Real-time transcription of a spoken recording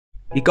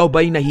Ikaw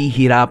ba'y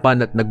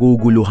nahihirapan at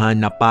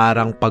naguguluhan na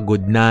parang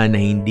pagod na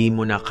hindi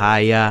mo na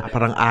kaya,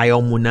 parang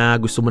ayaw mo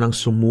na, gusto mo nang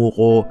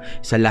sumuko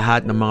sa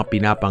lahat ng mga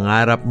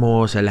pinapangarap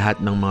mo, sa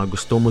lahat ng mga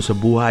gusto mo sa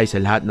buhay,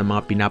 sa lahat ng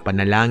mga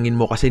pinapanalangin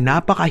mo kasi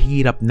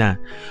napakahirap na?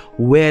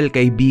 Well,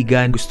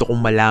 kaibigan, gusto kong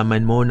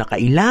malaman mo na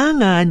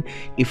kailangan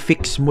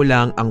i-fix mo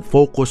lang ang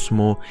focus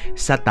mo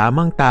sa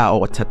tamang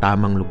tao at sa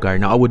tamang lugar.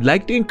 Now, I would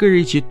like to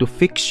encourage you to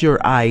fix your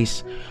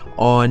eyes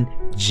on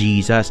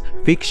Jesus.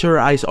 Fix your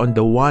eyes on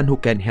the one who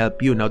can help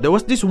you. Now, there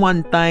was this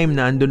one time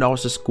na andun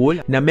ako sa school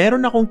na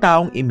meron akong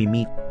taong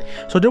imimit.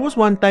 So, there was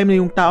one time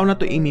na yung tao na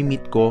to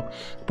imimit ko,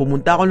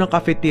 pumunta ako ng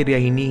cafeteria,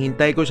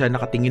 hinihintay ko siya,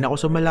 nakatingin ako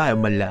sa malayo,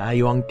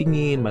 malayo ang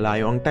tingin,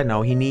 malayo ang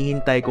tanaw,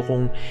 hinihintay ko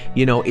kung,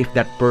 if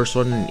that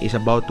person is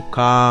about to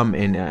come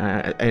and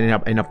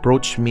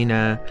approach me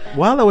na.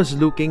 While I was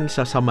looking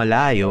sa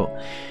malayo,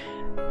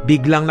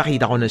 biglang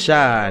nakita ko na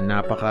siya,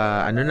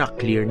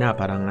 clear na,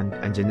 parang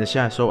andyan na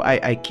siya. So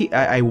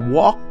I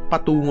walked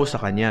patungo sa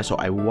kanya. So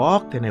I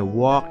walked and I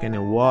walked and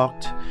I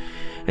walked.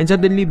 And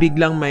suddenly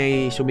biglang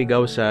may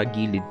sumigaw sa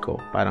gilid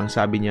ko. Parang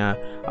sabi niya,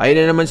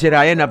 ayun na naman si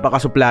Ryan,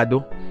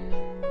 napakasuplado.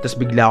 Tapos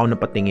bigla ako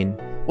napatingin.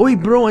 Uy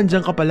bro,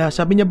 andyan ka pala.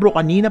 Sabi niya, bro,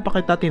 kanina pa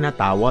kita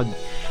tinatawag.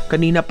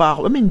 Kanina pa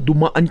ako,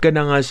 dumaan ka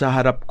na nga sa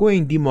harap ko,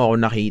 hindi mo ako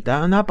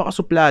nakita.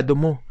 Napakasuplado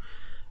mo.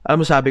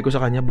 Alam mo, sabi ko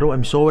sa kanya, bro,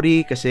 I'm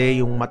sorry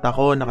kasi yung mata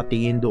ko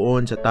nakatingin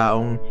doon sa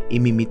taong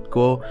imimit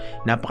ko.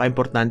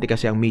 Napaka-importante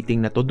kasi ang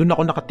meeting na to. Doon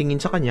ako nakatingin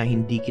sa kanya,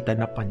 hindi kita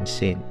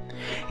napansin.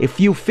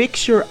 If you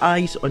fix your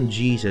eyes on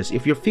Jesus,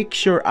 if you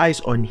fix your eyes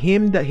on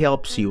Him that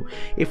helps you,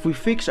 if we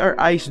fix our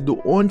eyes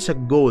doon sa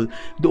goal,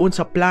 doon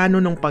sa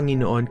plano ng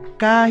Panginoon,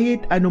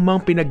 kahit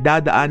anumang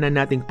pinagdadaanan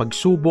nating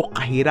pagsubok,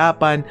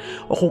 kahirapan,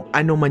 o kung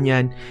ano man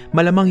yan,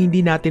 malamang hindi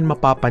natin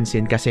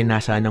mapapansin kasi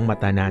nasaan ang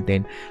mata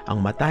natin.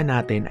 Ang mata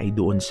natin ay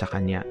doon sa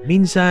Kanya.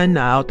 Minsan,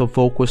 out of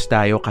focus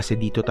tayo kasi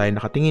dito tayo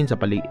nakatingin sa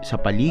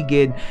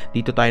paligid,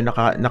 dito tayo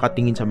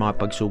nakatingin sa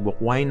mga pagsubok.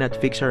 Why not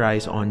fix our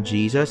eyes on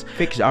Jesus?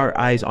 Fix our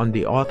eyes on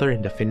the author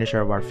and the finisher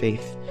of our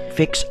faith.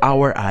 Fix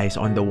our eyes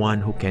on the one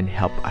who can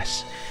help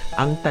us.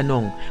 Ang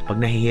tanong,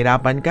 pag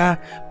nahihirapan ka,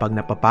 pag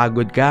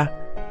napapagod ka,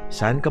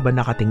 saan ka ba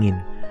nakatingin?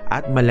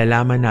 At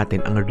malalaman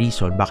natin ang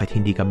reason bakit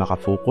hindi ka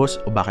makafocus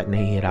o bakit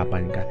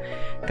nahihirapan ka.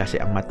 Kasi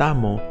ang mata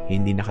mo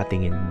hindi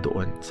nakatingin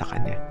doon sa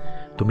Kanya.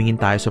 Tumingin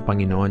tayo sa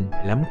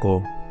Panginoon. Alam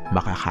ko,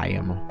 makakaya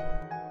mo.